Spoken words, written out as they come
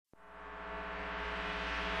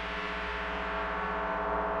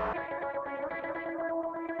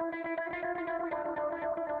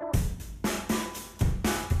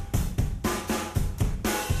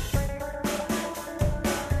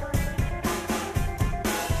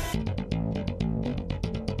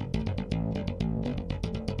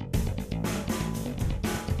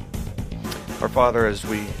Our Father, as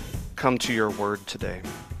we come to your word today,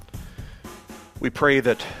 we pray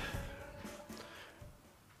that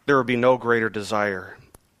there will be no greater desire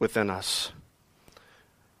within us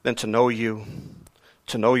than to know you,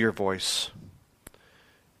 to know your voice,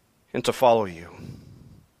 and to follow you.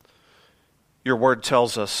 Your word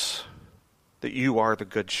tells us that you are the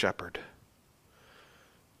good shepherd.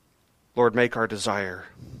 Lord, make our desire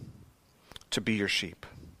to be your sheep,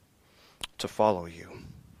 to follow you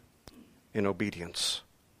in obedience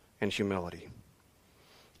and humility.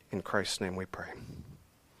 In Christ's name we pray.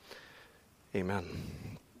 Amen.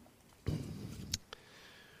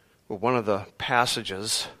 Well, one of the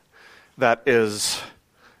passages that is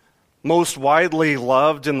most widely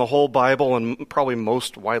loved in the whole Bible and probably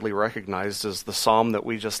most widely recognized is the psalm that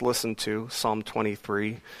we just listened to, Psalm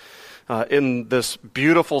 23. In this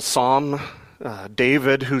beautiful psalm,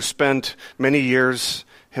 David, who spent many years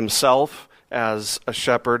himself as a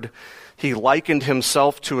shepherd, he likened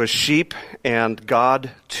himself to a sheep and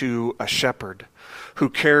God to a shepherd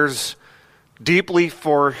who cares deeply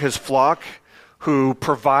for his flock, who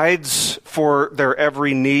provides for their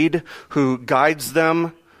every need, who guides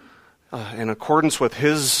them in accordance with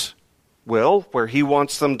his will, where he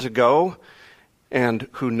wants them to go, and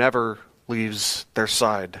who never leaves their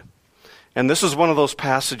side. And this is one of those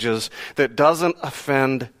passages that doesn't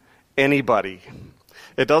offend anybody.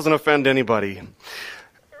 It doesn't offend anybody.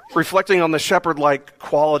 Reflecting on the shepherd-like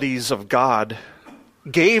qualities of God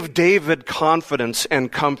gave David confidence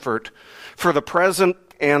and comfort for the present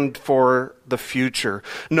and for the future.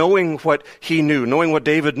 Knowing what he knew, knowing what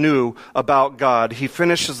David knew about God, he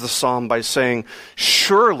finishes the psalm by saying,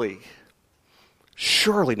 surely,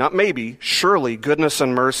 not maybe, surely goodness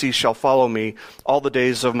and mercy shall follow me all the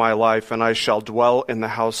days of my life, and I shall dwell in the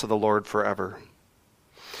house of the Lord forever.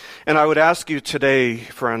 And I would ask you today,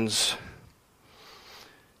 friends,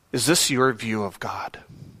 is this your view of God?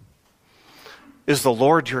 Is the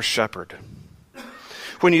Lord your shepherd?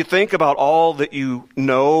 When you think about all that you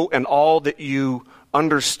know and all that you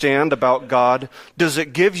understand about God, does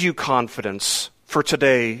it give you confidence for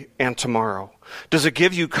today and tomorrow? Does it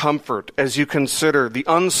give you comfort as you consider the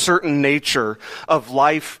uncertain nature of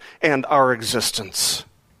life and our existence?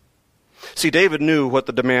 See, David knew what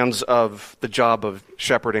the demands of the job of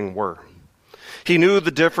shepherding were. He knew the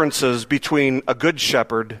differences between a good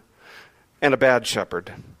shepherd and a bad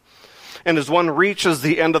shepherd. And as one reaches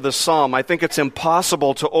the end of the psalm, I think it's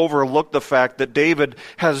impossible to overlook the fact that David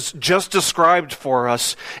has just described for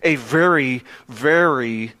us a very,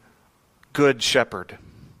 very good shepherd.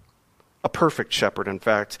 A perfect shepherd, in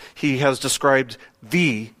fact. He has described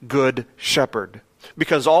the good shepherd,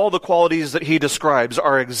 because all the qualities that he describes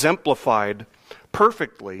are exemplified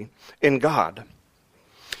perfectly in God.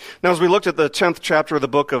 Now, as we looked at the 10th chapter of the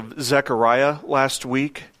book of Zechariah last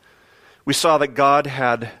week, we saw that God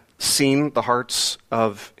had seen the hearts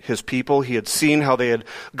of his people. He had seen how they had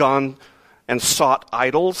gone and sought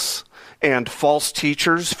idols and false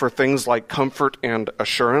teachers for things like comfort and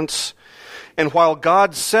assurance. And while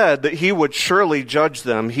God said that he would surely judge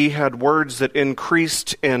them, he had words that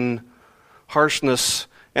increased in harshness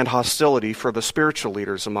and hostility for the spiritual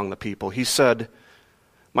leaders among the people. He said,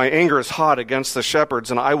 "My anger is hot against the shepherds,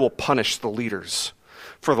 and I will punish the leaders,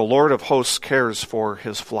 for the Lord of hosts cares for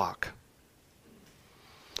his flock."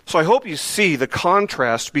 So I hope you see the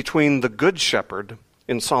contrast between the good shepherd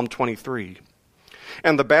in Psalm 23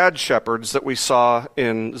 and the bad shepherds that we saw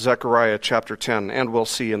in Zechariah chapter 10, and we'll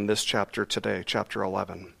see in this chapter today, chapter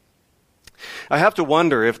 11. I have to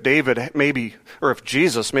wonder if David maybe, or if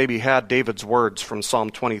Jesus maybe had David's words from Psalm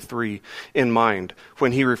 23 in mind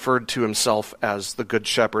when he referred to himself as the good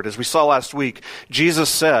shepherd. As we saw last week, Jesus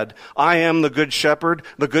said, "I am the good shepherd.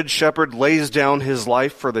 The good shepherd lays down his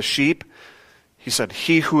life for the sheep." He said,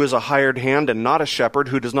 "He who is a hired hand and not a shepherd,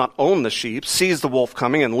 who does not own the sheep, sees the wolf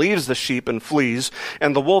coming and leaves the sheep and flees,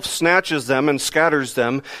 and the wolf snatches them and scatters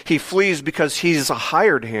them. He flees because he is a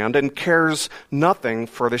hired hand and cares nothing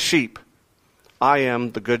for the sheep. I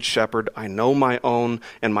am the good shepherd. I know my own,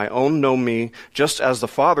 and my own know me, just as the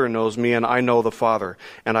Father knows me, and I know the Father,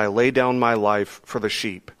 and I lay down my life for the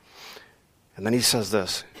sheep." And then he says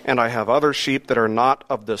this, "And I have other sheep that are not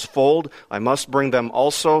of this fold. I must bring them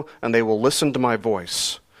also, and they will listen to my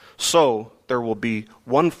voice. So there will be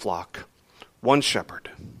one flock, one shepherd."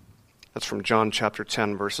 That's from John chapter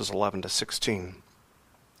 10, verses 11 to 16.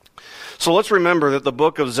 So let's remember that the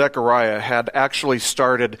book of Zechariah had actually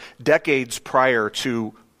started decades prior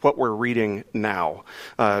to what we're reading now.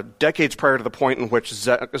 Decades prior to the point in which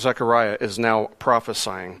Zechariah is now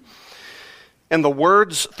prophesying. And the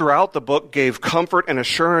words throughout the book gave comfort and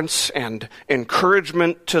assurance and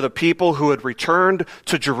encouragement to the people who had returned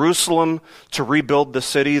to Jerusalem to rebuild the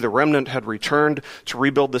city. The remnant had returned to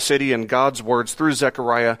rebuild the city, and God's words through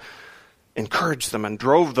Zechariah encouraged them and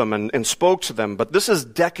drove them and spoke to them. But this is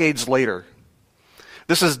decades later.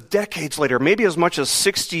 This is decades later, maybe as much as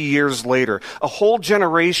 60 years later. A whole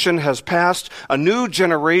generation has passed, a new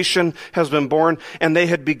generation has been born, and they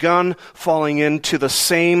had begun falling into the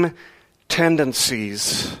same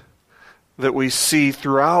tendencies that we see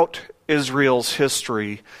throughout Israel's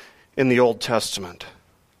history in the Old Testament.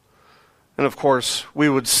 And of course, we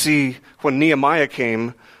would see when Nehemiah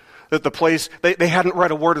came that the place, they hadn't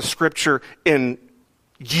read a word of Scripture in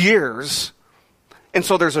years. And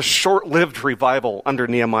so there's a short-lived revival under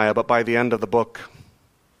Nehemiah, but by the end of the book,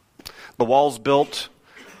 the wall's built,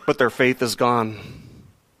 but their faith is gone.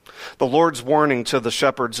 The Lord's warning to the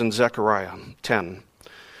shepherds in Zechariah 10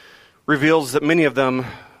 reveals that many of them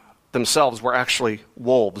themselves were actually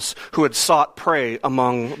wolves who had sought prey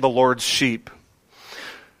among the Lord's sheep.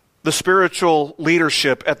 The spiritual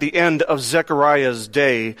leadership at the end of Zechariah's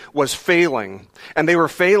day was failing, and they were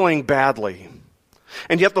failing badly.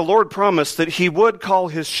 And yet the Lord promised that he would call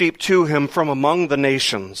his sheep to him from among the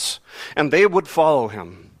nations, and they would follow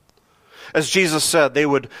him. As Jesus said, they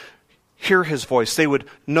would hear his voice, they would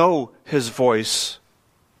know his voice,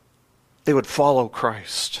 they would follow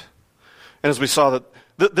Christ. And as we saw,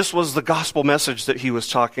 that this was the gospel message that he was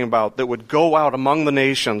talking about, that would go out among the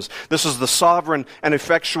nations. This is the sovereign and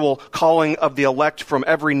effectual calling of the elect from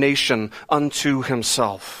every nation unto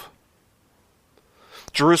himself.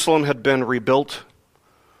 Jerusalem had been rebuilt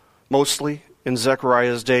mostly in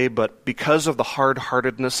Zechariah's day, but because of the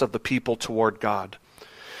hard-heartedness of the people toward God,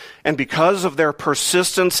 and because of their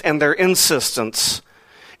persistence and their insistence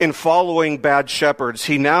in following bad shepherds,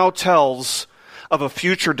 he now tells of a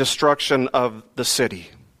future destruction of the city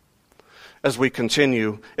as we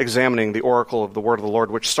continue examining the oracle of the word of the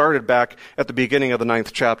Lord, which started back at the beginning of the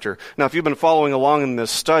 9th chapter. Now, if you've been following along in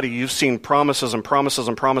this study, you've seen promises and promises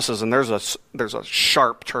and promises, and there's a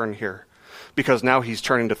sharp turn here, because now he's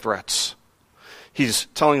turning to threats. He's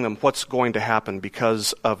telling them what's going to happen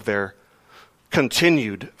because of their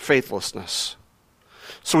continued faithlessness.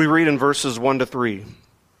 So we read in verses 1 to 3,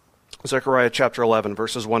 Zechariah chapter 11,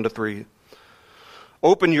 verses 1 to 3.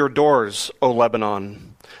 Open your doors, O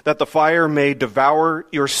Lebanon, that the fire may devour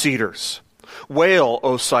your cedars. Wail,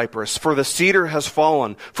 O cypress, for the cedar has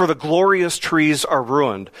fallen, for the glorious trees are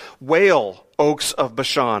ruined. Wail, oaks of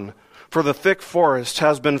Bashan, for the thick forest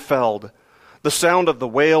has been felled. The sound of the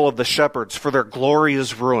wail of the shepherds, for their glory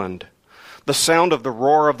is ruined. The sound of the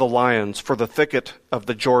roar of the lions, for the thicket of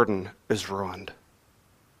the Jordan is ruined.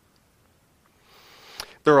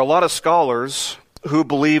 There are a lot of scholars who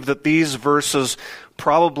believe that these verses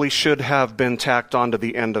probably should have been tacked on to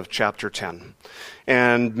the end of chapter 10.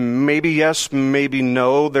 And maybe yes, maybe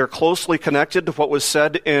no. They're closely connected to what was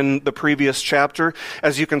said in the previous chapter.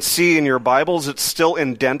 As you can see in your Bibles, it's still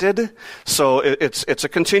indented. So it's a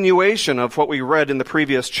continuation of what we read in the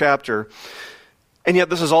previous chapter. And yet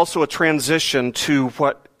this is also a transition to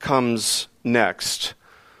what comes next.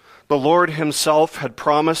 The Lord himself had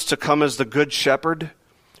promised to come as the good shepherd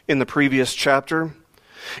in the previous chapter.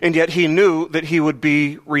 And yet he knew that he would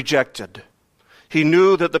be rejected. He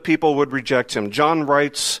knew that the people would reject him. John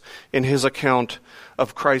writes in his account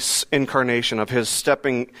of Christ's incarnation, of his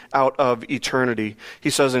stepping out of eternity. He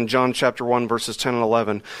says in John chapter 1, verses 10 and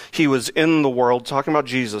 11, he was in the world, talking about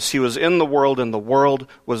Jesus, he was in the world and the world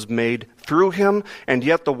was made through him, and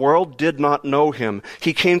yet the world did not know him.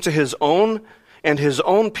 He came to his own, and his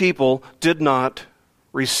own people did not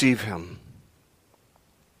receive him.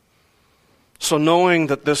 So knowing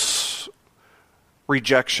that this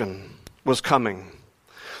rejection was coming,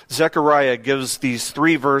 Zechariah gives these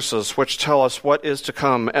 3 verses which tell us what is to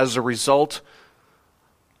come as a result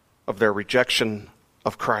of their rejection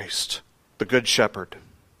of Christ, the Good Shepherd.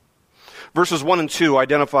 Verses 1 and 2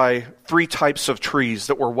 identify 3 types of trees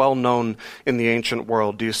that were well known in the ancient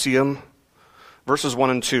world. Do you see them? Verses 1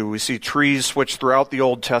 and 2, we see trees which throughout the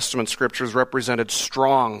Old Testament scriptures represented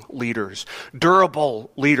strong leaders, durable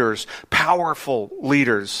leaders, powerful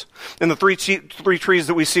leaders. And the three trees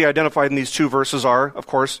that we see identified in these 2 verses are, of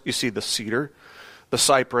course, you see the cedar, the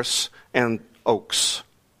cypress, and oaks.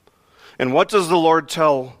 And what does the Lord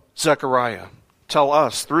tell Zechariah, tell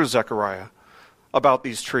us through Zechariah about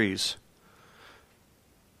these trees?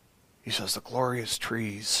 He says the glorious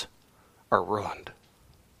trees are ruined.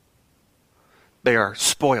 They are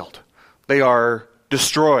spoiled. They are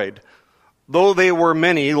destroyed. Though they were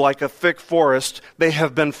many, like a thick forest, they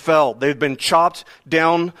have been felled. They've been chopped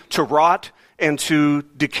down to rot and to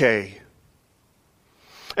decay.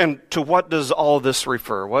 And to what does all of this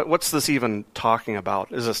refer? What's this even talking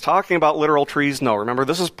about? Is this talking about literal trees? No, remember,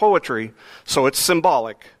 this is poetry, so it's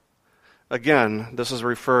symbolic. Again, this is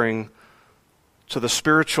referring to the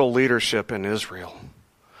spiritual leadership in Israel.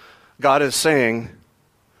 God is saying,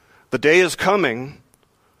 the day is coming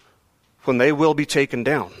when they will be taken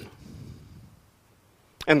down.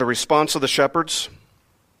 And the response of the shepherds?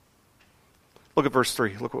 Look at verse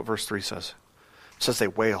 3. Look what verse 3 says. It says they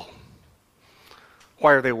wail.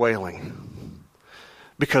 Why are they wailing?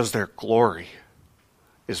 Because their glory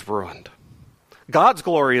is ruined. God's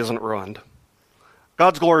glory isn't ruined.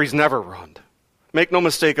 God's glory is never ruined. Make no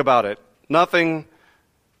mistake about it. Nothing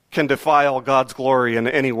can defile God's glory in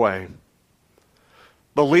any way.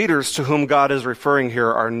 The leaders to whom God is referring here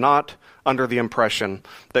are not under the impression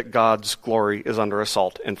that God's glory is under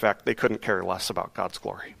assault. In fact, they couldn't care less about God's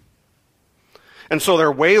glory. And so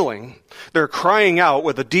they're wailing, they're crying out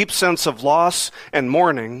with a deep sense of loss and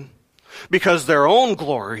mourning because their own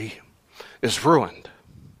glory is ruined.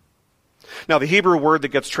 Now, the Hebrew word that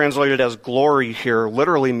gets translated as glory here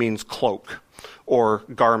literally means cloak or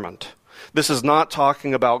garment. This is not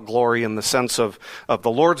talking about glory in the sense of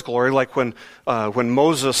the Lord's glory, like when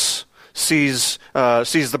Moses sees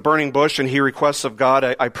the burning bush and he requests of God,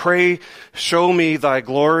 I pray, show me thy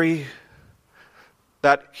glory.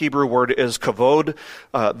 That Hebrew word is kavod.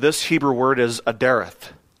 This Hebrew word is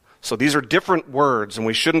adereth. So these are different words, and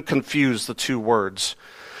we shouldn't confuse the two words.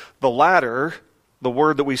 The latter, the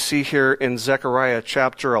word that we see here in Zechariah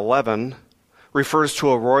chapter 11, refers to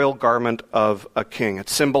a royal garment of a king. It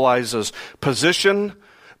symbolizes position,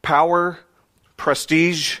 power,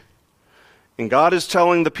 prestige. And God is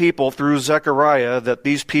telling the people through Zechariah that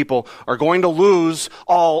these people are going to lose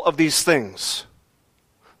all of these things.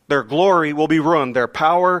 Their glory will be ruined. Their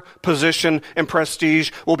power, position, and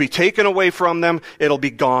prestige will be taken away from them. It'll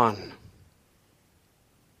be gone.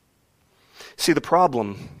 See, the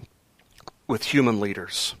problem with human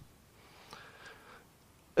leaders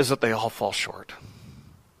is that they all fall short.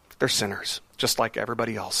 They're sinners, just like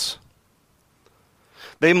everybody else.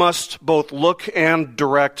 They must both look and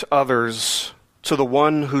direct others to the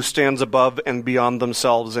one who stands above and beyond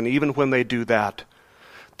themselves, and even when they do that,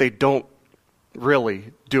 they don't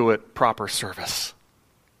really do it proper service.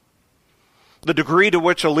 The degree to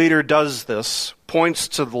which a leader does this points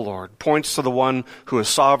to the Lord, points to the one who is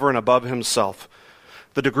sovereign above himself.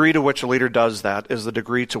 The degree to which a leader does that is the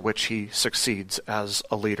degree to which he succeeds as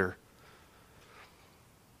a leader.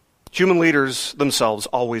 Human leaders themselves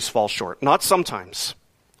always fall short. Not sometimes,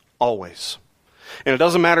 always. And it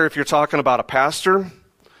doesn't matter if you're talking about a pastor,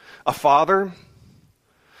 a father,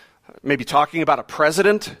 maybe talking about a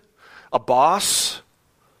president, a boss,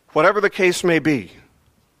 whatever the case may be.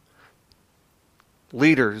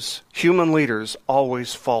 Leaders, human leaders,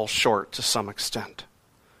 always fall short to some extent.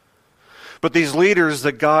 But these leaders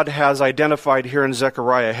that God has identified here in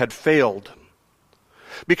Zechariah had failed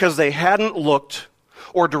because they hadn't looked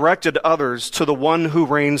or directed others to the one who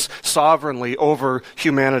reigns sovereignly over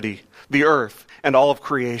humanity, the earth, and all of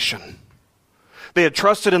creation. They had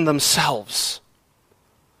trusted in themselves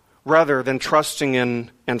rather than trusting in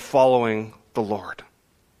and following the Lord.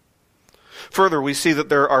 Further, we see that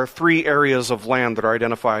there are 3 areas of land that are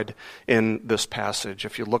identified in this passage.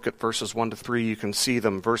 If you look at verses 1 to 3, you can see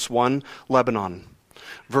them. Verse 1, Lebanon.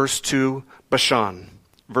 Verse 2, Bashan.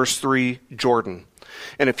 Verse 3, Jordan.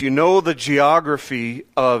 And if you know the geography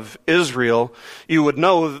of Israel, you would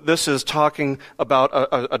know that this is talking about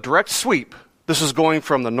a direct sweep. This is going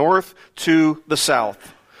from the north to the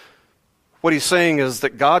south. What he's saying is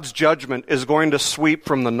that God's judgment is going to sweep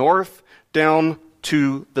from the north down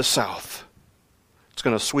to the south. It's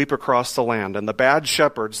going to sweep across the land. And the bad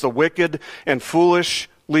shepherds, the wicked and foolish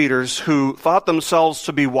leaders who thought themselves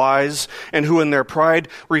to be wise and who in their pride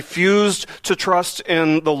refused to trust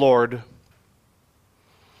in the Lord,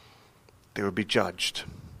 they would be judged.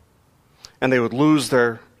 And they would lose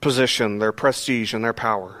their position, their prestige, and their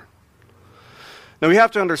power. Now we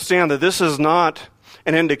have to understand that this is not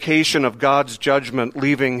an indication of God's judgment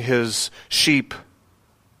leaving his sheep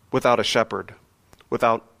without a shepherd,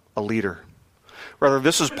 without a leader. Rather,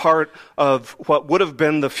 this is part of what would have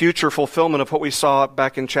been the future fulfillment of what we saw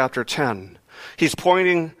back in chapter 10. He's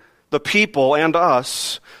pointing the people and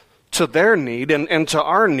us to their need and to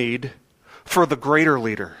our need for the greater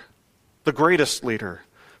leader, the greatest leader,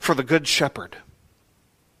 for the good shepherd.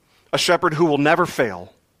 A shepherd who will never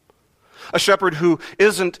fail. A shepherd who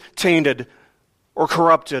isn't tainted or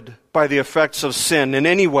corrupted by the effects of sin in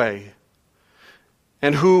any way,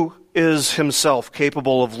 and who is himself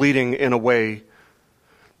capable of leading in a way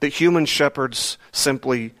that human shepherds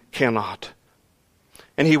simply cannot.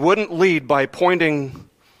 And he wouldn't lead by pointing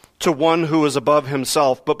to one who is above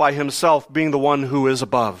himself, but by himself being the one who is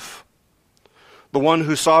above. The one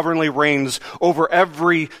who sovereignly reigns over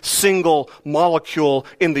every single molecule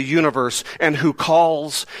in the universe, and who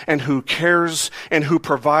calls, and who cares, and who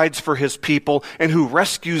provides for his people, and who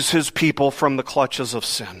rescues his people from the clutches of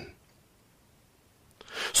sin.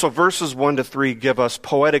 So verses 1 to 3 give us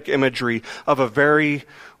poetic imagery of a very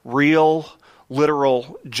real,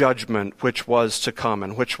 literal judgment which was to come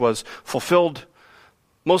and which was fulfilled.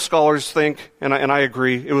 Most scholars think, and I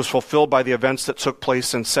agree, it was fulfilled by the events that took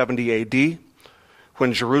place in 70 AD,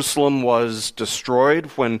 when Jerusalem was destroyed,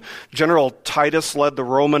 when General Titus led the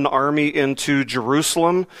Roman army into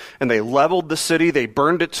Jerusalem, and they leveled the city, they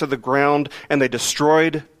burned it to the ground, and they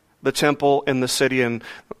destroyed the temple in the city, and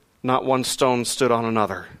not one stone stood on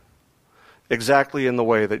another, exactly in the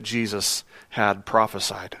way that Jesus had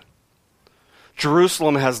prophesied.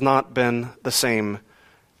 Jerusalem has not been the same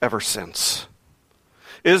ever since.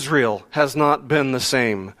 Israel has not been the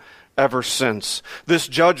same ever since. This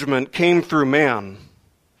judgment came through man,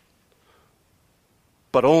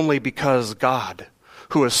 but only because God,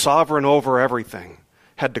 who is sovereign over everything,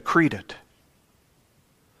 had decreed it.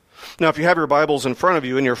 Now, if you have your Bibles in front of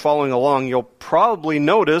you and you're following along, you'll probably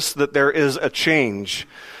notice that there is a change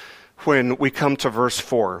when we come to verse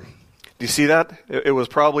 4. Do you see that? It was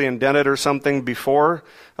probably indented or something before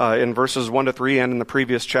in verses 1 to 3 and in the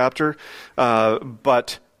previous chapter.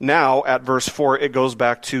 But now at verse 4, it goes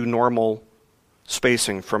back to normal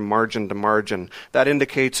spacing from margin to margin. That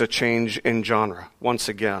indicates a change in genre once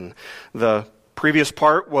again. The previous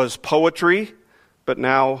part was poetry, but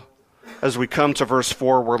now as we come to verse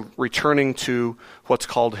 4, we're returning to what's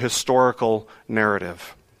called historical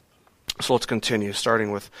narrative. So let's continue,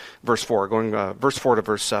 starting with verse 4, going verse 4 to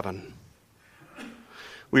verse 7.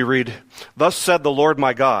 We read, "Thus said the Lord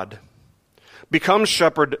my God, become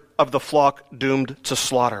shepherd of the flock doomed to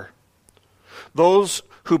slaughter. Those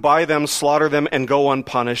who buy them slaughter them and go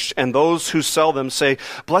unpunished, and those who sell them say,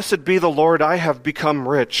 Blessed be the Lord, I have become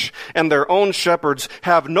rich, and their own shepherds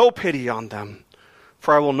have no pity on them.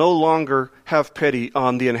 For I will no longer have pity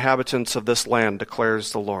on the inhabitants of this land,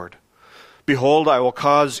 declares the Lord. Behold, I will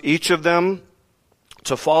cause each of them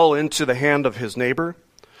to fall into the hand of his neighbor,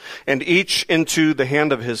 and each into the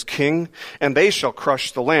hand of his king, and they shall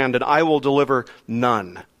crush the land, and I will deliver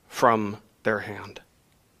none from their hand.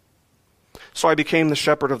 So I became the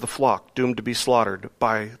shepherd of the flock, doomed to be slaughtered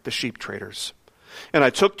by the sheep traders. And I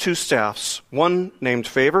took 2 staffs, one named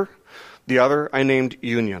Favor, the other I named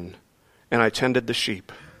Union, and I tended the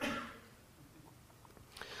sheep."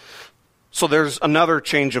 So there's another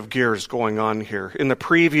change of gears going on here. In the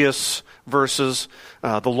previous verses,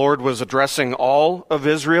 the Lord was addressing all of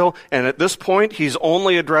Israel, and at this point, he's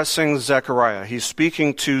only addressing Zechariah. He's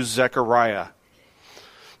speaking to Zechariah.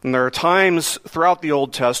 And there are times throughout the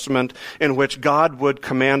Old Testament in which God would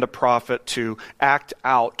command a prophet to act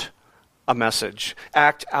out a message,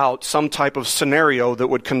 act out some type of scenario that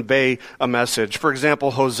would convey a message. For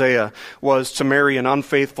example, Hosea was to marry an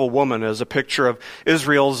unfaithful woman as a picture of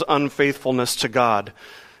Israel's unfaithfulness to God.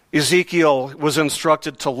 Ezekiel was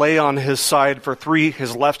instructed to lay on his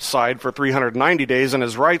left side for 390 days and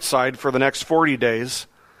his right side for the next 40 days.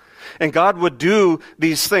 And God would do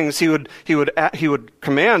these things. He would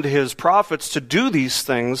command his prophets to do these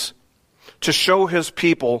things to show his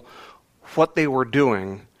people what they were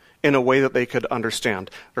doing in a way that they could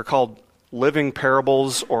understand. They're called living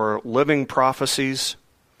parables or living prophecies.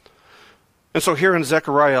 And so here in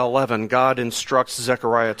Zechariah 11, God instructs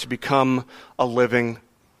Zechariah to become a living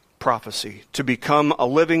prophecy, to become a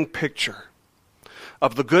living picture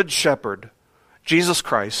of the Good Shepherd, Jesus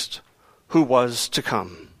Christ, who was to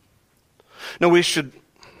come. Now we should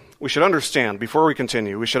understand, before we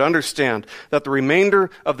continue, we should understand that the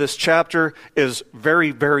remainder of this chapter is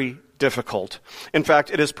very, very difficult. In fact,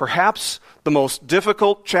 it is perhaps the most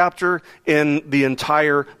difficult chapter in the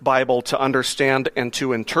entire Bible to understand and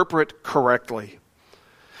to interpret correctly.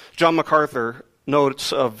 John MacArthur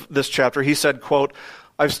notes of this chapter, he said, quote,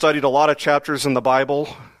 "I've studied a lot of chapters in the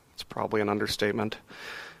Bible." It's probably an understatement.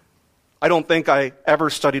 "I don't think I ever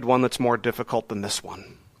studied one that's more difficult than this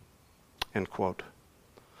one." End quote.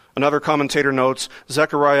 Another commentator notes,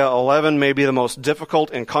 Zechariah 11 may be the most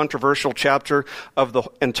difficult and controversial chapter of the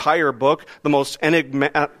entire book, the most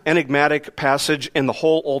enigmatic passage in the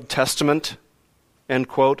whole Old Testament. End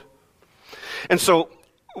quote. And so,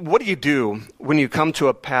 what do you do when you come to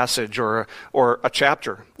a passage or a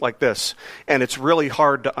chapter like this, and it's really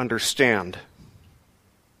hard to understand,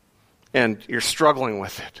 and you're struggling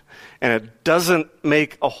with it, and it doesn't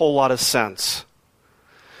make a whole lot of sense?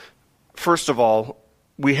 First of all,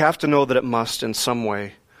 we have to know that it must, in some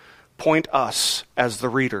way, point us, as the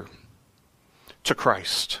reader, to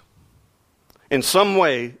Christ. In some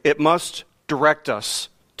way, it must direct us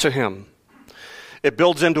to him. It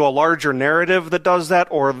builds into a larger narrative that does that,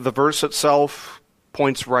 or the verse itself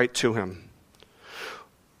points right to him.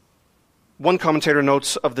 One commentator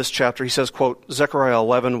notes of this chapter, he says, quote, Zechariah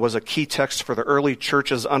 11 was a key text for the early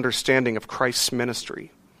church's understanding of Christ's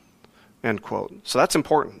ministry, end quote. So that's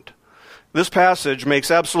important. This passage makes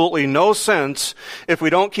absolutely no sense if we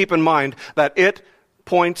don't keep in mind that it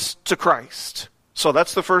points to Christ. So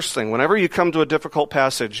that's the first thing. Whenever you come to a difficult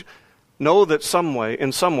passage, know that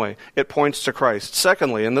in some way, it points to Christ.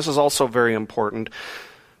 Secondly, and this is also very important,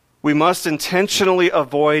 we must intentionally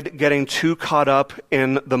avoid getting too caught up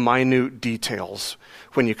in the minute details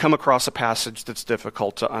when you come across a passage that's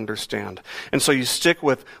difficult to understand. And so you stick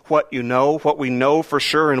with what you know, what we know for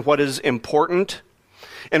sure, and what is important.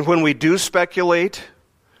 And when we do speculate,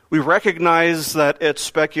 we recognize that it's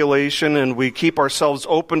speculation, and we keep ourselves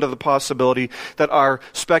open to the possibility that our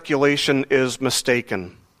speculation is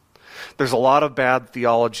mistaken. There's a lot of bad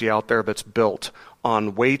theology out there that's built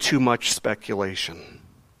on way too much speculation.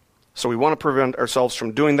 So we want to prevent ourselves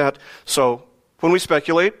from doing that. So when we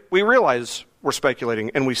speculate, we realize we're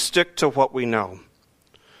speculating, and we stick to what we know.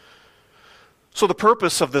 So the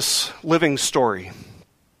purpose of this living story,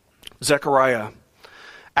 Zechariah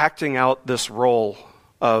acting out this role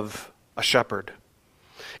of a shepherd,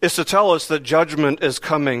 is to tell us that judgment is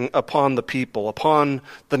coming upon the people, upon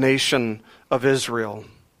the nation of Israel.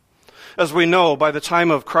 As we know, by the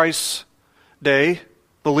time of Christ's day,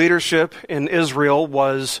 the leadership in Israel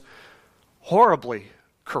was horribly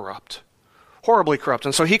corrupt.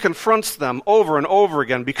 And so he confronts them over and over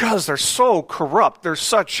again because they're so corrupt. They're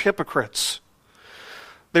such hypocrites.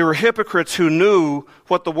 They were hypocrites who knew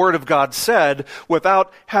what the Word of God said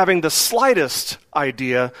without having the slightest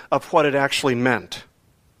idea of what it actually meant.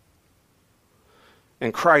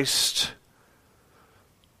 And Christ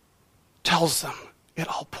tells them, it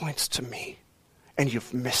all points to me, and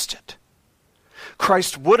you've missed it.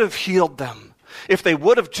 Christ would have healed them if they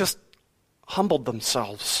would have just humbled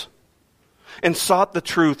themselves and sought the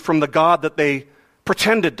truth from the God that they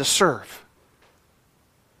pretended to serve.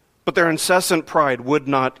 But their incessant pride would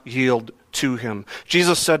not yield to him.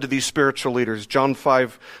 Jesus said to these spiritual leaders, John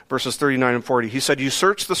 5, verses 39 and 40, he said, you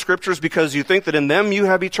search the scriptures because you think that in them you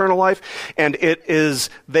have eternal life, and it is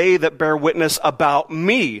they that bear witness about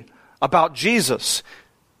me, about Jesus.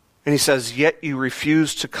 And he says, yet you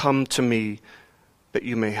refuse to come to me that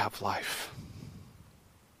you may have life.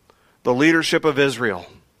 The leadership of Israel,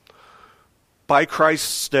 by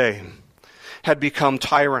Christ's day, had become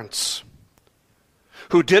tyrants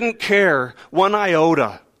who didn't care one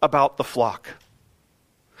iota about the flock.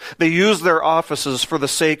 They used their offices for the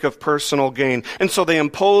sake of personal gain. And so they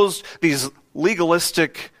imposed these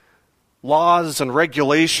legalistic laws and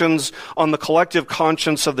regulations on the collective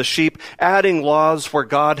conscience of the sheep, adding laws where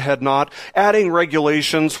God had not, adding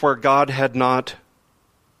regulations where God had not.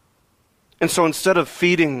 And so instead of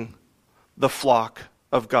feeding the flock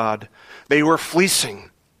of God, they were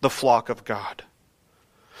fleecing the flock of God.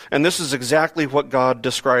 And this is exactly what God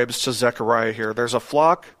describes to Zechariah here. There's a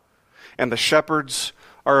flock, and the shepherds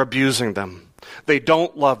are abusing them. They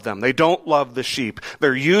don't love them. They don't love the sheep.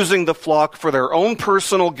 They're using the flock for their own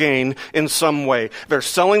personal gain in some way. They're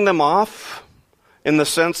selling them off in the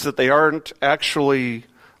sense that they aren't actually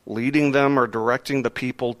leading them or directing the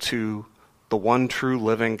people to the one true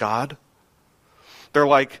living God. They're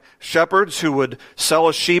like shepherds who would sell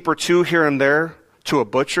a sheep or two here and there to a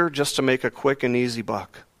butcher just to make a quick and easy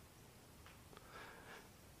buck.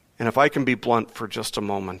 And if I can be blunt for just a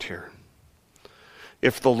moment here,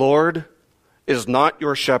 if the Lord is not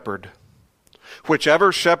your shepherd,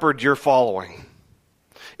 whichever shepherd you're following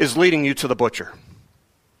is leading you to the butcher.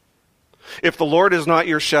 If the Lord is not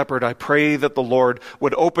your shepherd, I pray that the Lord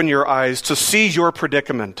would open your eyes to see your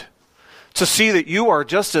predicament, to see that you are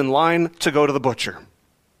just in line to go to the butcher.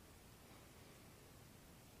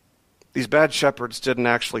 These bad shepherds didn't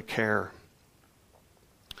actually care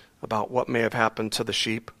about what may have happened to the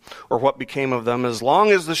sheep or what became of them, as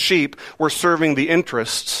long as the sheep were serving the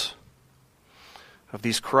interests of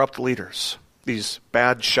these corrupt leaders, these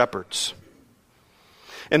bad shepherds.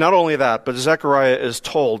 And not only that, but Zechariah is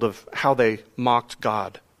told of how they mocked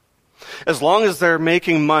God. As long as they're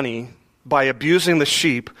making money by abusing the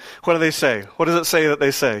sheep, what do they say? What does it say that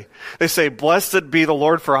they say? They say, "Blessed be the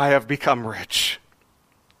Lord, for I have become rich,"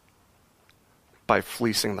 by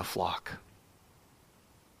fleecing the flock.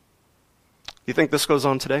 You think this goes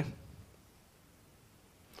on today?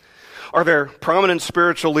 Are there prominent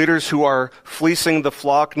spiritual leaders who are fleecing the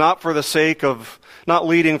flock, not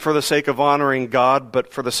leading for the sake of honoring God,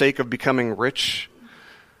 but for the sake of becoming rich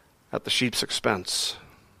at the sheep's expense?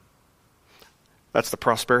 That's the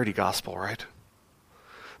prosperity gospel, right?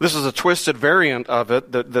 This is a twisted variant of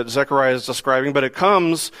it that Zechariah is describing, but it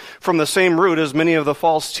comes from the same root as many of the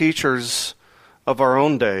false teachers of our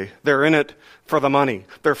own day. They're in it for the money.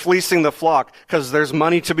 They're fleecing the flock because there's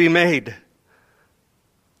money to be made.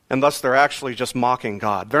 And thus they're actually just mocking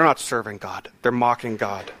God. They're not serving God. They're mocking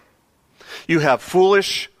God. You have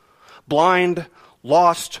foolish, blind,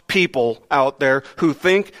 lost people out there who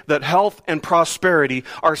think that health and prosperity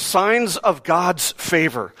are signs of God's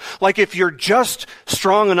favor. Like if you're just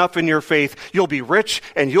strong enough in your faith, you'll be rich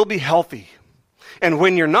and you'll be healthy. And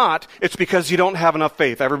when you're not, it's because you don't have enough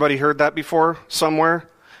faith. Everybody heard that before somewhere?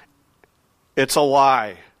 It's a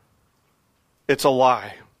lie. It's a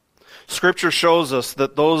lie. Scripture shows us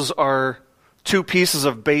that those are two pieces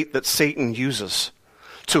of bait that Satan uses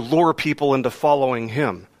to lure people into following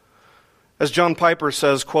him. As John Piper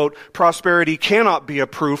says, quote, prosperity cannot be a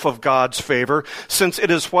proof of God's favor, since it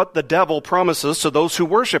is what the devil promises to those who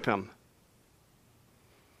worship him.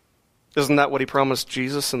 Isn't that what he promised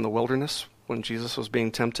Jesus in the wilderness when Jesus was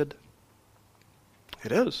being tempted?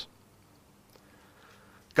 It is.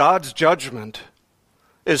 God's judgment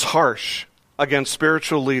is harsh against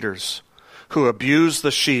spiritual leaders who abuse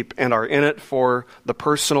the sheep and are in it for the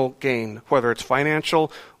personal gain, whether it's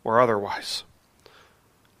financial or otherwise.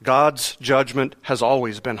 God's judgment has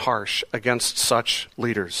always been harsh against such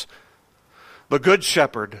leaders. The good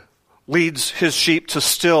shepherd leads his sheep to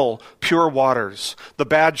still, pure waters. The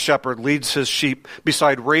bad shepherd leads his sheep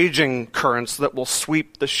beside raging currents that will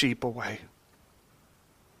sweep the sheep away.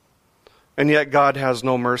 And yet God has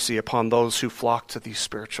no mercy upon those who flock to these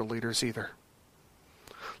spiritual leaders either.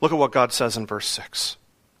 Look at what God says in verse 6.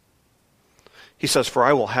 He says, "For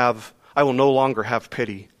I will no longer have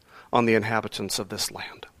pity on the inhabitants of this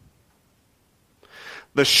land."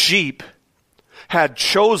 The sheep had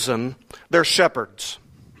chosen their shepherds,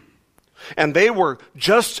 and they were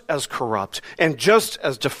just as corrupt and just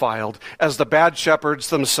as defiled as the bad shepherds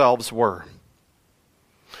themselves were.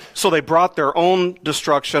 So they brought their own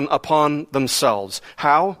destruction upon themselves.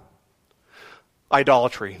 How?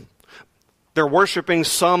 Idolatry. They're worshiping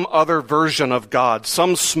some other version of God,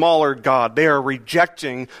 some smaller God. They are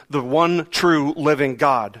rejecting the one true living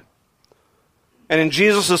God. And in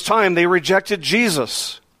Jesus' time, they rejected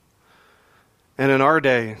Jesus. And in our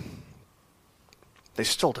day, they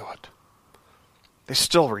still do it. They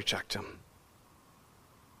still reject him.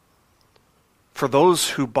 For those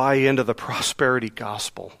who buy into the prosperity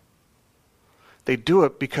gospel, they do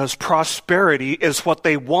it because prosperity is what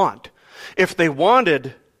they want. If they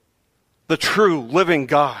wanted the true living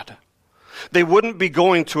God, they wouldn't be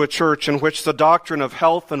going to a church in which the doctrine of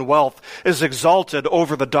health and wealth is exalted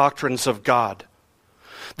over the doctrines of God.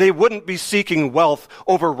 They wouldn't be seeking wealth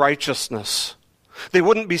over righteousness. They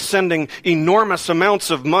wouldn't be sending enormous amounts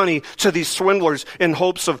of money to these swindlers in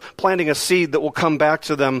hopes of planting a seed that will come back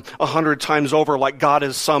to them 100 times over like God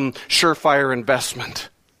is some surefire investment.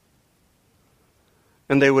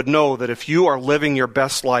 And they would know that if you are living your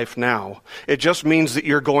best life now, it just means that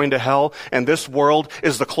you're going to hell, and this world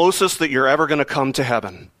is the closest that you're ever going to come to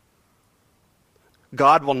heaven.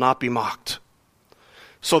 God will not be mocked.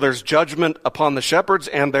 So there's judgment upon the shepherds,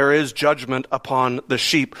 and there is judgment upon the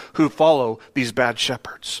sheep who follow these bad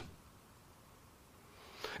shepherds.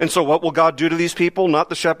 And so what will God do to these people? Not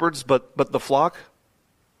the shepherds, but the flock.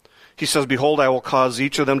 He says, "Behold, I will cause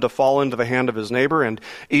each of them to fall into the hand of his neighbor, and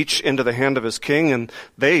each into the hand of his king, and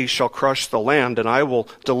they shall crush the land, and I will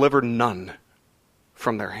deliver none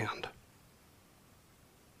from their hand."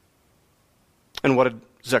 And what did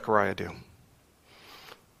Zechariah do?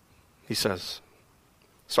 He says,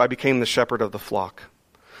 "So I became the shepherd of the flock,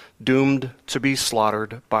 doomed to be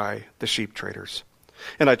slaughtered by the sheep traders.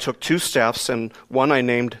 And I took 2 staffs, and one I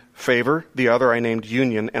named Favor, the other I named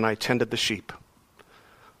Union, and I tended the sheep."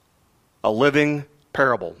 A living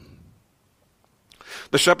parable.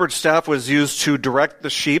 The shepherd's staff was used to direct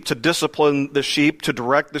the sheep, to discipline the sheep, to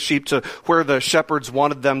direct the sheep to where the shepherds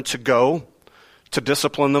wanted them to go, to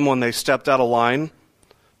discipline them when they stepped out of line,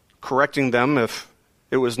 correcting them if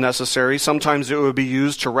it was necessary. Sometimes it would be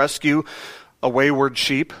used to rescue a wayward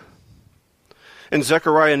sheep. And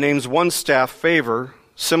Zechariah names one staff Favor,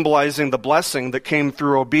 symbolizing the blessing that came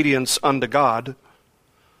through obedience unto God.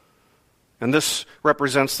 And this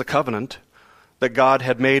represents the covenant that God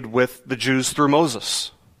had made with the Jews through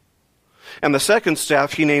Moses. And the second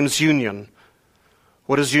staff he names Union.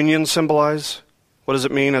 What does union symbolize? What does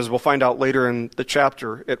it mean? As we'll find out later in the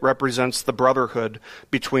chapter, it represents the brotherhood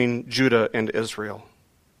between Judah and Israel.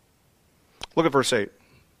 Look at verse 8.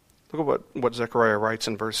 Look at what Zechariah writes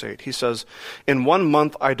in verse 8. He says, "In 1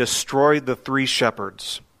 month I destroyed the 3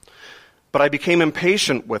 shepherds, but I became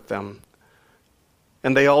impatient with them,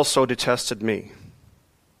 and they also detested me."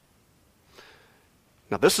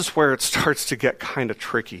 Now this is where it starts to get kind of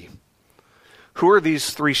tricky. Who are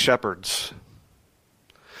these 3 shepherds?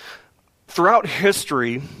 Throughout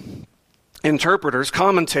history, interpreters,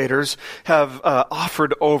 commentators have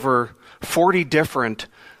offered over 40 different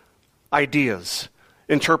ideas,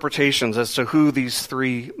 interpretations as to who these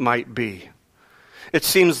 3 might be. It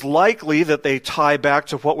seems likely that they tie back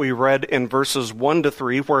to what we read in verses 1 to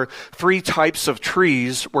 3, where 3 types of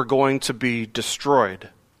trees were going to be destroyed.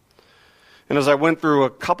 And as I went through a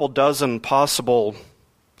couple dozen possible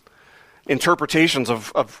interpretations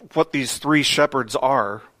of what these 3 shepherds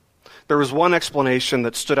are, there was one explanation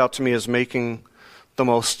that stood out to me as making the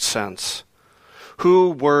most sense.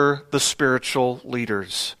 Who were the spiritual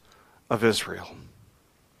leaders of Israel?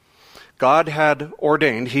 God had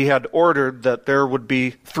ordained, he had ordered that there would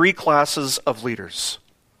be 3 classes of leaders: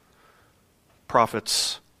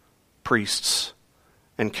 prophets, priests,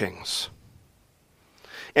 and kings.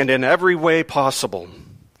 And in every way possible,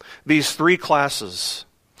 these 3 classes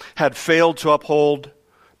had failed to uphold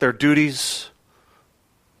their duties,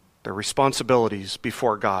 their responsibilities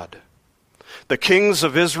before God. The kings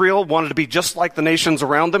of Israel wanted to be just like the nations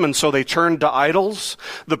around them, and so they turned to idols.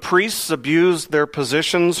 The priests abused their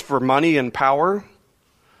positions for money and power.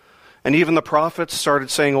 And even the prophets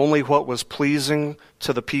started saying only what was pleasing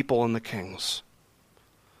to the people and the kings.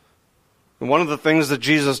 And one of the things that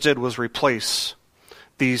Jesus did was replace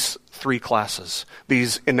these 3 classes,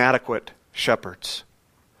 these inadequate shepherds.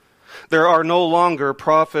 There are no longer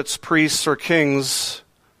prophets, priests, or kings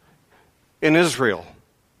in Israel.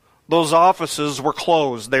 Those offices were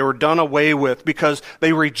closed. They were done away with because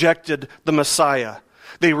they rejected the Messiah.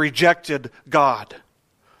 They rejected God.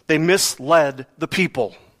 They misled the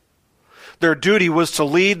people. Their duty was to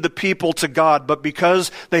lead the people to God, but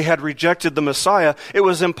because they had rejected the Messiah, it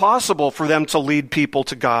was impossible for them to lead people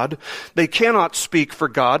to God. They cannot speak for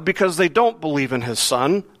God because they don't believe in His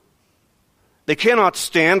Son. They cannot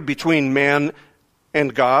stand between man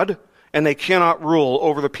and God, and they cannot rule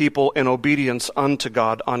over the people in obedience unto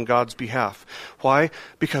God on God's behalf. Why?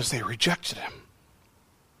 Because they rejected Him.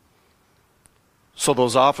 So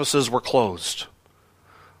those offices were closed.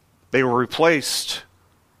 They were replaced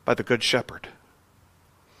by the Good Shepherd.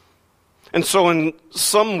 And so in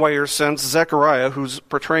some way or sense, Zechariah, who's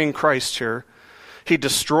portraying Christ here, he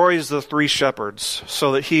destroys the 3 shepherds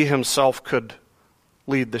so that he himself could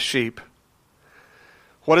lead the sheep.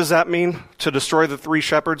 What does that mean, to destroy the 3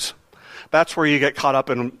 shepherds? That's where you get caught up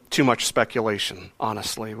in too much speculation,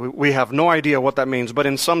 honestly. We have no idea what that means, but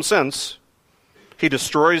in some sense, he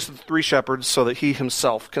destroys the 3 shepherds so that he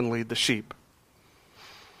himself can lead the sheep.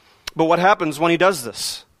 But what happens when he does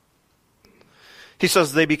this? He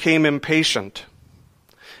says they became impatient,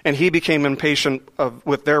 and he became impatient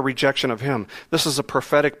with their rejection of him. This is a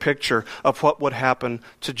prophetic picture of what would happen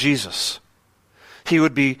to Jesus. He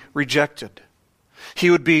would be rejected.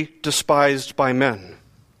 He would be despised by men.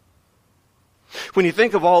 When you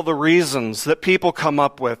think of all the reasons that people come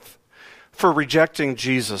up with for rejecting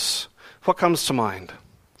Jesus, what comes to mind?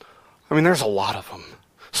 I mean, there's a lot of them.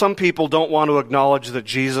 Some people don't want to acknowledge that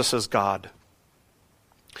Jesus is God.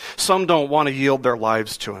 Some don't want to yield their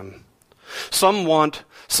lives to Him. Some want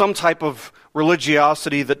some type of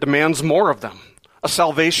religiosity that demands more of them, a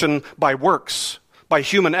salvation by works, by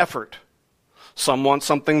human effort. Some want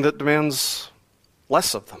something that demands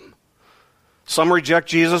less of them. Some reject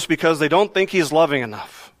Jesus because they don't think He's loving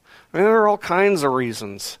enough. I mean, there are all kinds of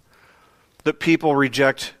reasons that people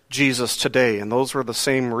reject Jesus today, and those were the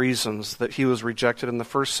same reasons that He was rejected in the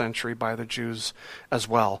first century by the Jews as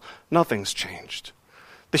well. Nothing's changed.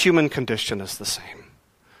 The human condition is the same.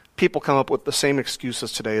 People come up with the same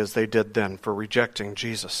excuses today as they did then for rejecting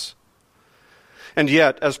Jesus. And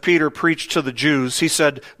yet, as Peter preached to the Jews, he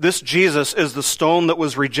said, "This Jesus is the stone that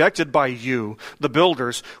was rejected by you, the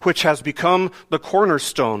builders, which has become the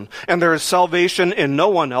cornerstone. And there is salvation in no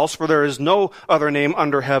one else, for there is no other name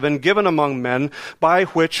under heaven given among men by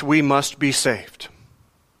which we must be saved."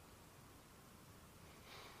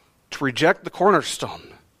 To reject the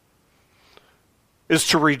cornerstone is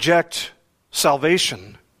to reject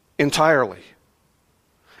salvation entirely.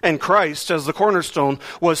 And Christ, as the cornerstone,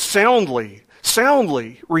 was soundly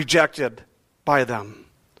rejected by them.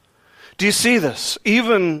 Do you see this?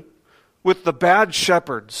 Even with the bad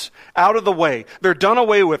shepherds out of the way. They're done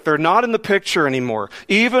away with. They're not in the picture anymore.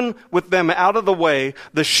 Even with them out of the way,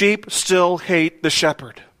 the sheep still hate the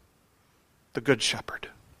shepherd, the good shepherd.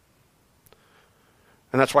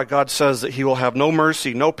 And that's why God says that he will have no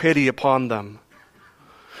mercy, no pity upon them.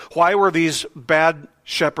 Why were these bad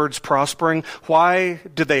shepherds prospering? Why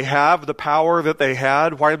did they have the power that they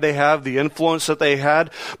had? Why did they have the influence that they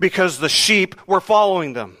had? Because the sheep were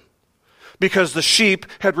following them. Because the sheep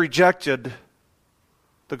had rejected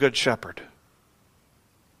the good shepherd.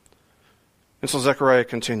 And so Zechariah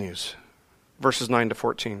continues, verses 9 to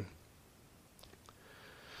 14.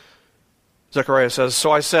 Zechariah says,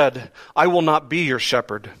 "So I said, I will not be your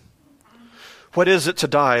shepherd. What is it to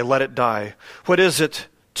die? Let it die. What is it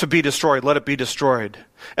to be destroyed? Let it be destroyed.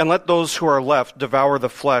 And let those who are left devour the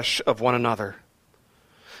flesh of one another.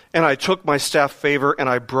 And I took my staff favor and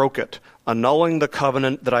I broke it, annulling the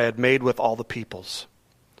covenant that I had made with all the peoples.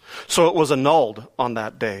 So it was annulled on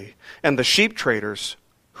that day. And the sheep traders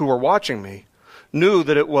who were watching me knew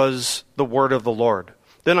that it was the word of the Lord.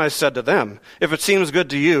 Then I said to them, if it seems good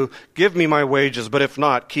to you, give me my wages, but if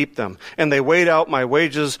not, keep them. And they weighed out my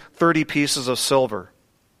wages, 30 pieces of silver.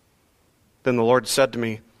 Then the Lord said to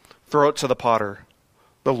me, throw it to the potter,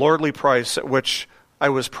 the lordly price at which I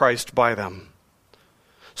was priced by them.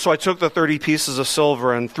 So I took the 30 pieces of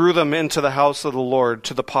silver and threw them into the house of the Lord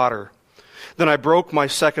to the potter. Then I broke my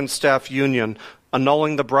second staff union,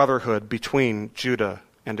 annulling the brotherhood between Judah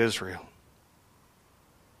and Israel.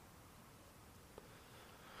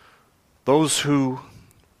 Those who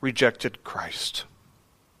rejected Christ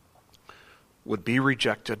would be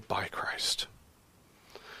rejected by Christ.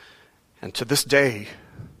 And to this day,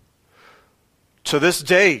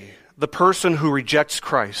 the person who rejects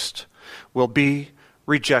Christ will be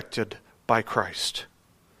rejected by Christ.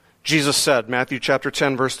 Jesus said, Matthew chapter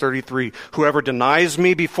 10, verse 33, whoever denies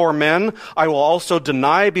me before men, I will also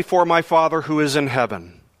deny before my Father who is in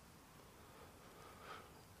heaven.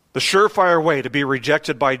 The surefire way to be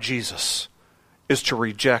rejected by Jesus is to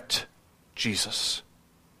reject Jesus.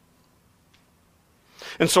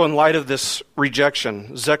 And so in light of this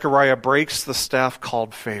rejection, Zechariah breaks the staff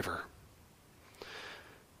called favor.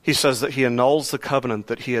 He says that he annuls the covenant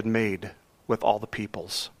that he had made with all the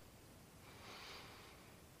peoples.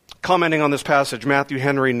 Commenting on this passage, Matthew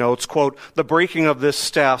Henry notes, quote, the breaking of this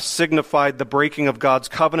staff signified the breaking of God's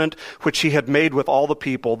covenant, which he had made with all the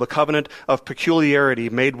people, the covenant of peculiarity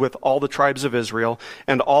made with all the tribes of Israel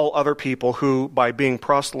and all other people who, by being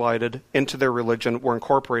proselyted into their religion, were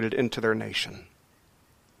incorporated into their nation.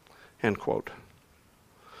 End quote.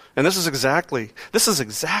 And this is exactly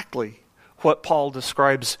what Paul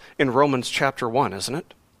describes in Romans chapter 1, isn't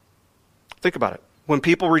it? Think about it. When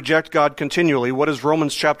people reject God continually, what does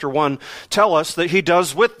Romans chapter 1 tell us that he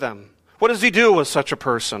does with them? What does he do with such a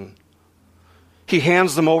person? He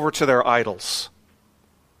hands them over to their idols.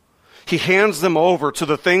 He hands them over to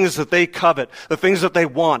the things that they covet, the things that they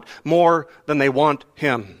want more than they want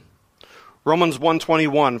him. Romans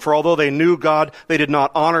 1:21, for although they knew God, they did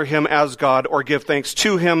not honor him as God or give thanks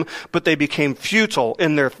to him, but they became futile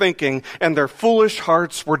in their thinking, and their foolish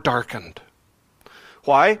hearts were darkened.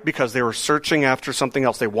 Why? Because they were searching after something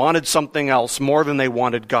else. They wanted something else more than they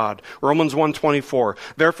wanted God. Romans 1:24,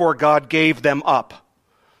 therefore God gave them up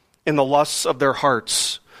in the lusts of their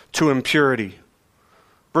hearts to impurity.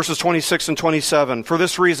 Verses 26 and 27, for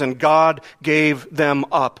this reason God gave them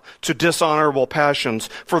up to dishonorable passions,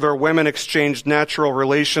 for their women exchanged natural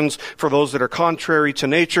relations for those that are contrary to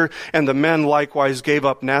nature, and the men likewise gave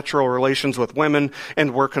up natural relations with women,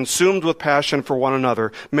 and were consumed with passion for one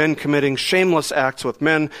another, men committing shameless acts with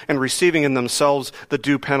men, and receiving in themselves the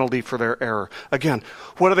due penalty for their error. Again,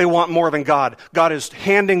 what do they want more than God? God is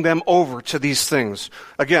handing them over to these things.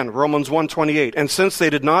 Again, Romans 1:28, and since they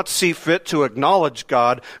did not see fit to acknowledge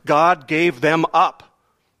God, God gave them up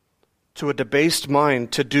to a debased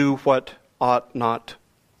mind to do what ought not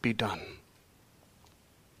be done.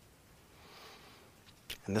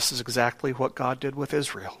 And this is exactly what God did with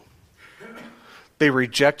Israel. They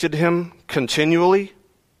rejected him continually,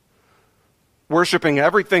 worshiping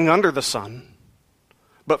everything under the sun,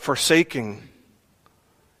 but forsaking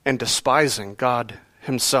and despising God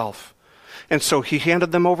himself. And so he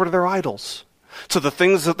handed them over to their idols, to the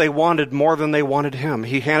things that they wanted more than they wanted him.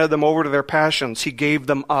 He handed them over to their passions. He gave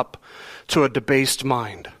them up to a debased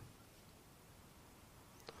mind.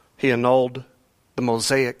 He annulled the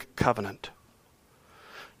Mosaic covenant.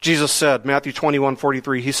 Jesus said, Matthew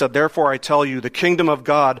 21:43, he said, therefore I tell you, the kingdom of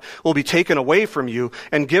God will be taken away from you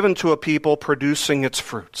and given to a people producing its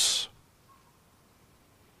fruits.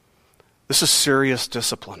 This is serious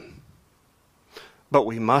discipline. But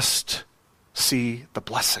we must see the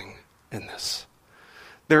blessing in this.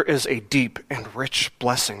 There is a deep and rich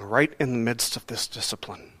blessing right in the midst of this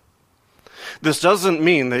discipline. This doesn't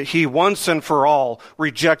mean that he once and for all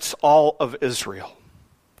rejects all of Israel.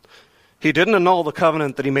 He didn't annul the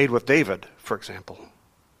covenant that he made with David, for example.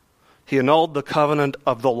 He annulled the covenant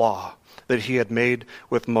of the law that he had made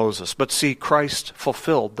with Moses. But see, Christ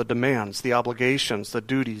fulfilled the demands, the obligations, the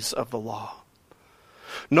duties of the law.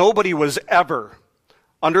 Nobody was ever,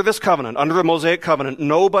 under this covenant, under the Mosaic covenant,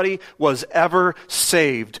 nobody was ever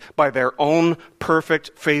saved by their own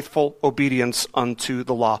perfect, faithful obedience unto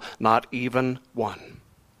the law. Not even one.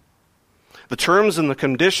 The terms and the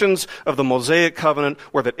conditions of the Mosaic covenant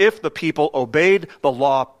were that if the people obeyed the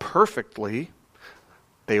law perfectly,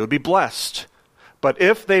 they would be blessed. But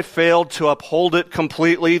if they failed to uphold it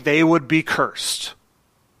completely, they would be cursed.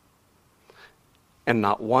 And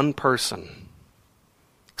not one person,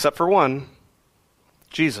 except for one,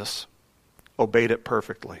 Jesus, obeyed it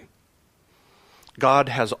perfectly. God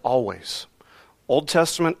has always, Old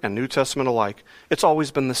Testament and New Testament alike, it's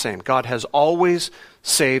always been the same. God has always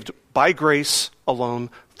saved by grace alone,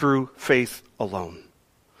 through faith alone.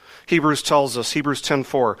 Hebrews tells us, Hebrews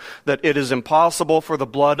 10:4, that it is impossible for the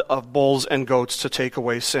blood of bulls and goats to take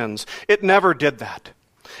away sins. It never did that.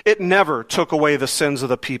 It never took away the sins of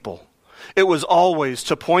the people. It was always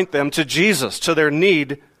to point them to Jesus, to their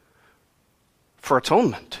need for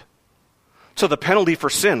atonement, to the penalty for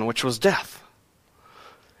sin, which was death.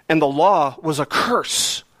 And the law was a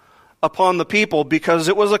curse upon the people because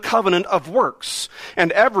it was a covenant of works.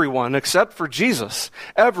 And everyone, except for Jesus,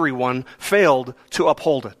 everyone failed to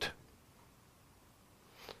uphold it.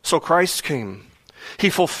 So Christ came. He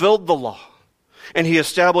fulfilled the law. And he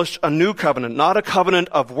established a new covenant, not a covenant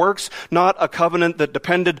of works, not a covenant that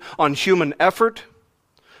depended on human effort,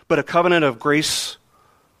 but a covenant of grace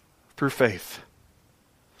through faith.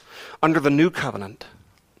 Under the new covenant,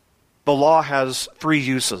 the law has three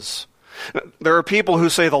uses. There are people who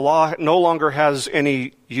say the law no longer has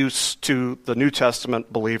any use to the New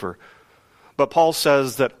Testament believer. But Paul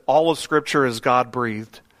says that all of Scripture is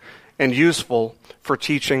God-breathed and useful for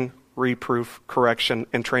teaching, reproof, correction,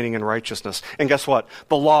 and training in righteousness. And guess what?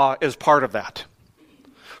 The law is part of that.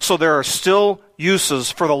 So there are still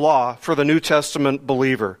uses for the law for the New Testament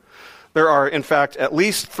believer. There are, in fact, at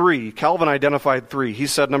least three. Calvin identified three. He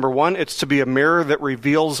said, number one, it's to be a mirror that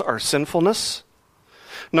reveals our sinfulness.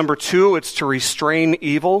 Number two, it's to restrain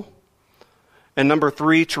evil. And number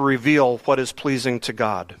three, to reveal what is pleasing to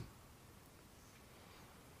God.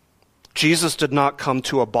 Jesus did not come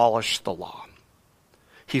to abolish the law.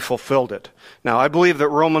 He fulfilled it. Now, I believe that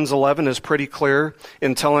Romans 11 is pretty clear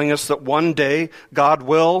in telling us that one day God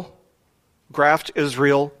will graft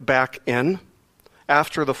Israel back in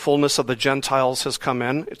after the fullness of the Gentiles has come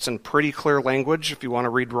in. It's in pretty clear language if you want to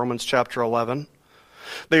read Romans chapter 11.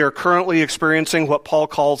 They are currently experiencing what Paul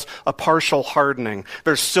calls a partial hardening.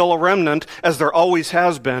 There's still a remnant, as there always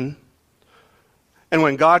has been. And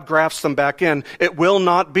when God grafts them back in, it will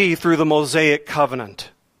not be through the Mosaic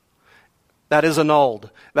covenant. That is annulled.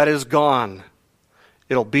 That is gone.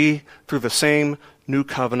 It'll be through the same new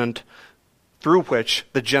covenant through which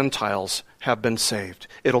the Gentiles have been saved.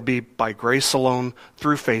 It'll be by grace alone,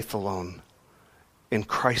 through faith alone, in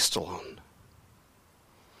Christ alone.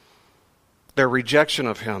 Their rejection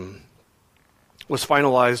of him was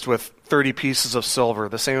finalized with 30 pieces of silver,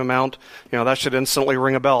 the same amount, that should instantly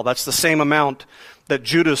ring a bell. That's the same amount that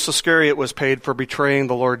Judas Iscariot was paid for betraying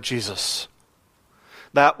the Lord Jesus.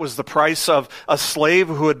 That was the price of a slave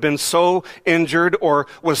who had been so injured or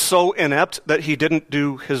was so inept that he didn't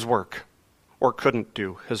do his work or couldn't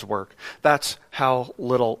do his work. That's how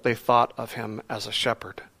little they thought of him as a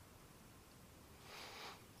shepherd.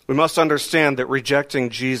 We must understand that rejecting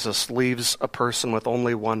Jesus leaves a person with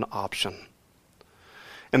only one option,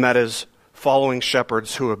 and that is following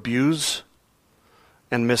shepherds who abuse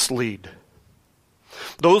and mislead.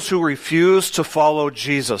 Those who refuse to follow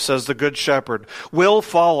Jesus as the good shepherd will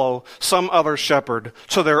follow some other shepherd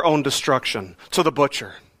to their own destruction, to the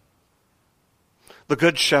butcher. The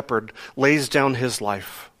good shepherd lays down his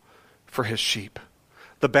life for his sheep.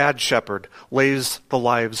 The bad shepherd lays the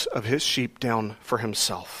lives of his sheep down for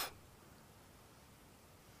himself.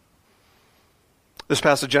 This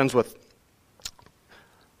passage ends with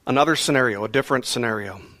another scenario, a different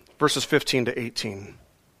scenario. Verses 15 to 18.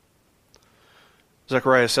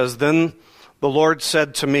 Zechariah says, "Then the Lord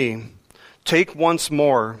said to me, take once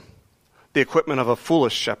more the equipment of a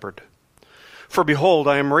foolish shepherd. For behold,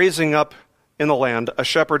 I am raising up in the land a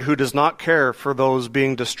shepherd who does not care for those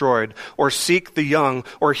being destroyed, or seek the young,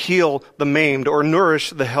 or heal the maimed, or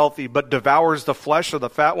nourish the healthy, but devours the flesh of the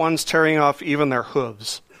fat ones, tearing off even their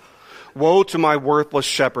hooves. Woe to my worthless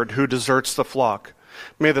shepherd who deserts the flock.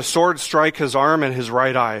 May the sword strike his arm and his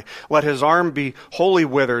right eye. Let his arm be wholly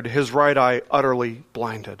withered, his right eye utterly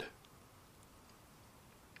blinded.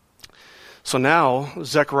 So now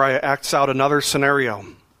Zechariah acts out another scenario.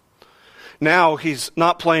 Now he's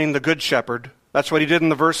not playing the good shepherd. That's what he did in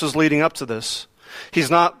the verses leading up to this. He's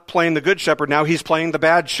not playing the good shepherd. Now he's playing the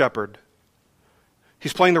bad shepherd.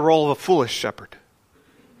 He's playing the role of a foolish shepherd.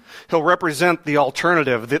 He'll represent the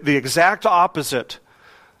alternative, the exact opposite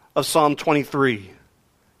of Psalm 23.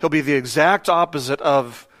 He'll be the exact opposite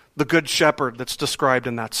of the good shepherd that's described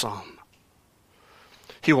in that psalm.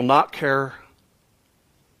 He will not care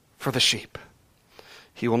for the sheep.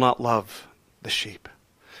 He will not love the sheep.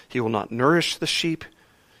 He will not nourish the sheep.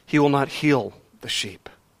 He will not heal the sheep.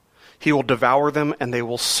 He will devour them and they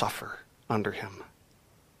will suffer under him.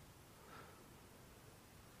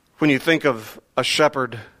 When you think of a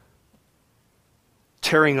shepherd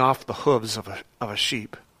tearing off the hooves of a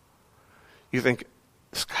sheep, you think,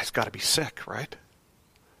 this guy's got to be sick, right?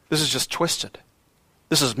 This is just twisted.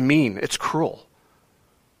 This is mean. It's cruel.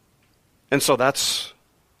 And so that's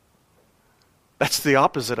the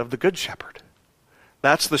opposite of the good shepherd.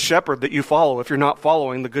 That's the shepherd that you follow if you're not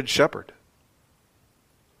following the good shepherd.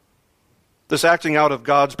 This acting out of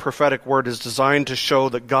God's prophetic word is designed to show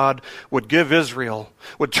that God would turn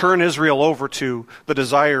Israel over to the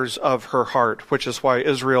desires of her heart, which is why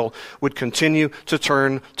Israel would continue to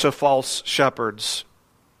turn to false shepherds,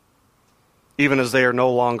 even as they are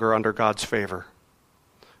no longer under God's favor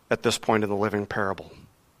at this point in the living parable.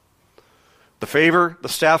 The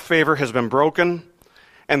staff favor has been broken,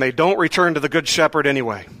 and they don't return to the good shepherd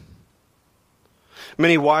anyway.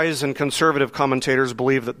 Many wise and conservative commentators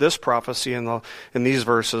believe that this prophecy in these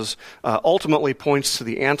verses ultimately points to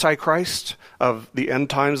the Antichrist of the end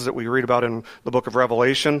times that we read about in the book of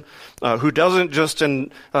Revelation, who doesn't just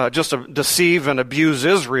deceive and abuse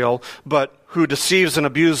Israel, but who deceives and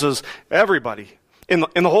abuses everybody in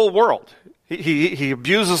the whole world. He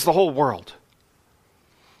abuses the whole world.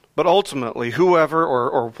 But ultimately, whoever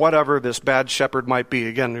or whatever this bad shepherd might be,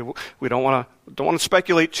 again, we don't want to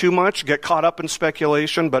speculate too much, get caught up in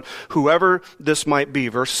speculation, but whoever this might be,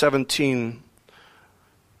 verse 17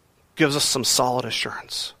 gives us some solid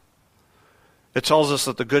assurance. It tells us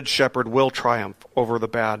that the good shepherd will triumph over the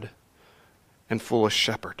bad and foolish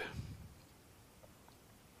shepherd.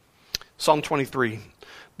 Psalm 23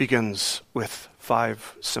 begins with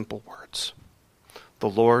 5 simple words. The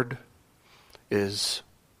Lord is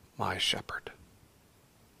my shepherd.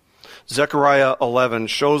 Zechariah 11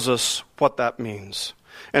 shows us what that means.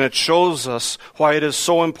 And it shows us why it is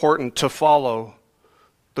so important to follow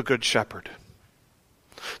the Good Shepherd.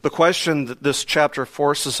 The question that this chapter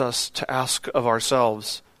forces us to ask of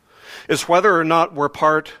ourselves is whether or not we're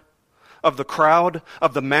part of the crowd,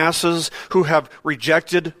 of the masses who have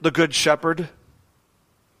rejected the Good Shepherd,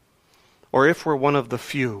 or if we're one of the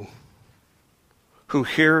few who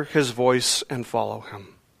hear his voice and follow him.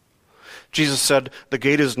 Jesus said, the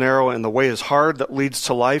gate is narrow and the way is hard that leads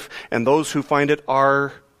to life, and those who find it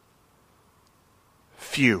are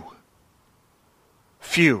few.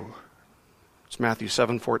 Few. It's Matthew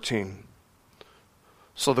 7:14.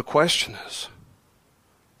 So the question is,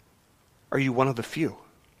 are you one of the few?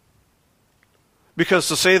 Because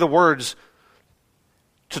to say the words,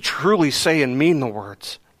 to truly say and mean the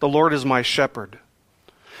words, the Lord is my shepherd,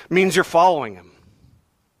 means you're following him.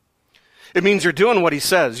 It means you're doing what he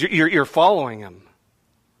says. You're following him.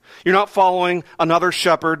 You're not following another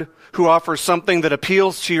shepherd who offers something that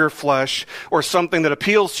appeals to your flesh, or something that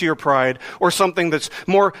appeals to your pride, or something that's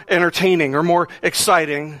more entertaining or more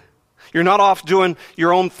exciting. You're not off doing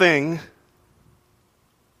your own thing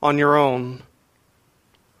on your own.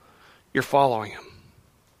 You're following him.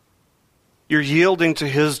 You're yielding to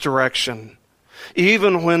his direction,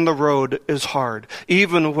 even when the road is hard,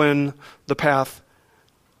 even when the path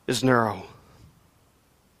is narrow.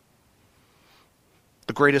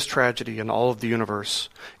 The greatest tragedy in all of the universe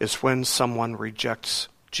is when someone rejects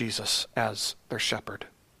Jesus as their shepherd,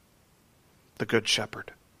 the Good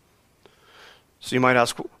Shepherd. So you might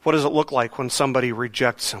ask, what does it look like when somebody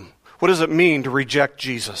rejects him? What does it mean to reject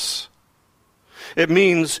Jesus? It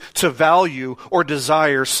means to value or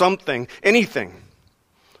desire something, anything,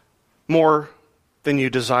 more than you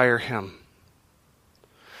desire him.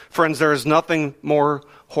 Friends, there is nothing more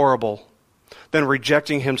horrible than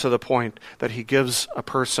rejecting him to the point that he gives a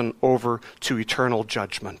person over to eternal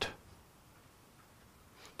judgment.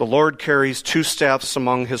 The Lord carries 2 staffs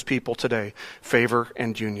among his people today, favor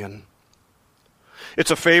and union.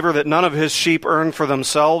 It's a favor that none of his sheep earn for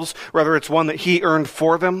themselves, rather it's one that he earned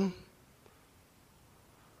for them.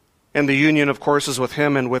 And the union, of course, is with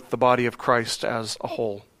him and with the body of Christ as a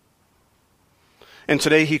whole. And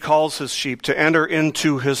today he calls his sheep to enter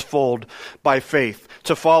into his fold by faith,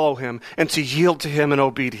 to follow him, and to yield to him in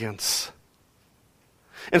obedience.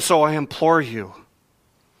 And so I implore you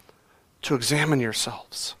to examine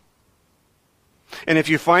yourselves. And if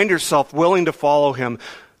you find yourself willing to follow him,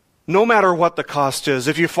 no matter what the cost is,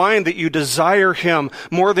 if you find that you desire him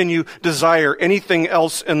more than you desire anything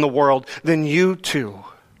else in the world, then you too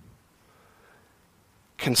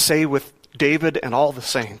can say with David and all the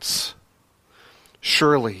saints,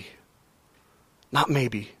 surely, not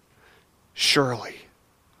maybe, surely,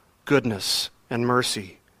 goodness and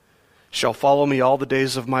mercy shall follow me all the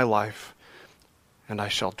days of my life, and I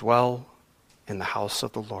shall dwell in the house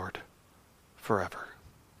of the Lord forever.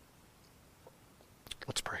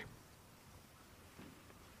 Let's pray.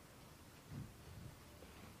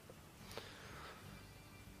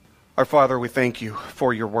 Our Father, we thank you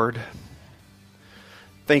for your word.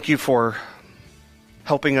 Thank you for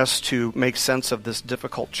helping us to make sense of this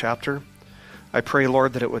difficult chapter. I pray,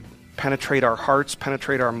 Lord, that it would penetrate our hearts,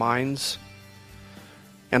 penetrate our minds,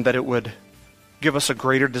 and that it would give us a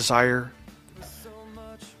greater desire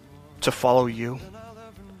to follow you.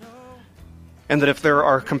 And that if there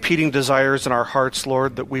are competing desires in our hearts,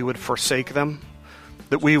 Lord, that we would forsake them,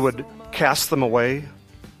 that we would cast them away,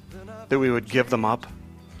 that we would give them up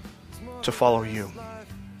to follow you.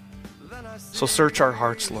 So search our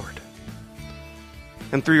hearts, Lord.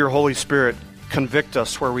 And through your Holy Spirit, convict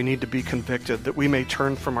us where we need to be convicted, that we may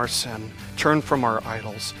turn from our sin, turn from our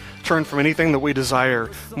idols, turn from anything that we desire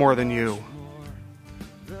more than you,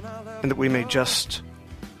 and that we may just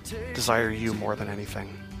desire you more than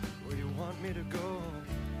anything.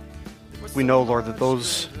 We know, Lord, that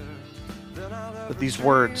these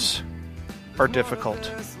words are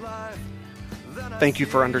difficult. Thank you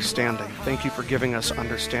for understanding. Thank you for giving us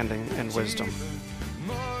understanding and wisdom.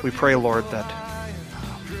 We pray, Lord, that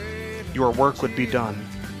your work would be done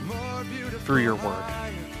through your word,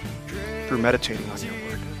 through meditating on your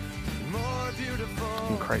word.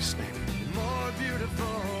 In Christ's name,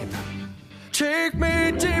 amen. Take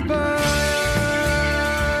me deeper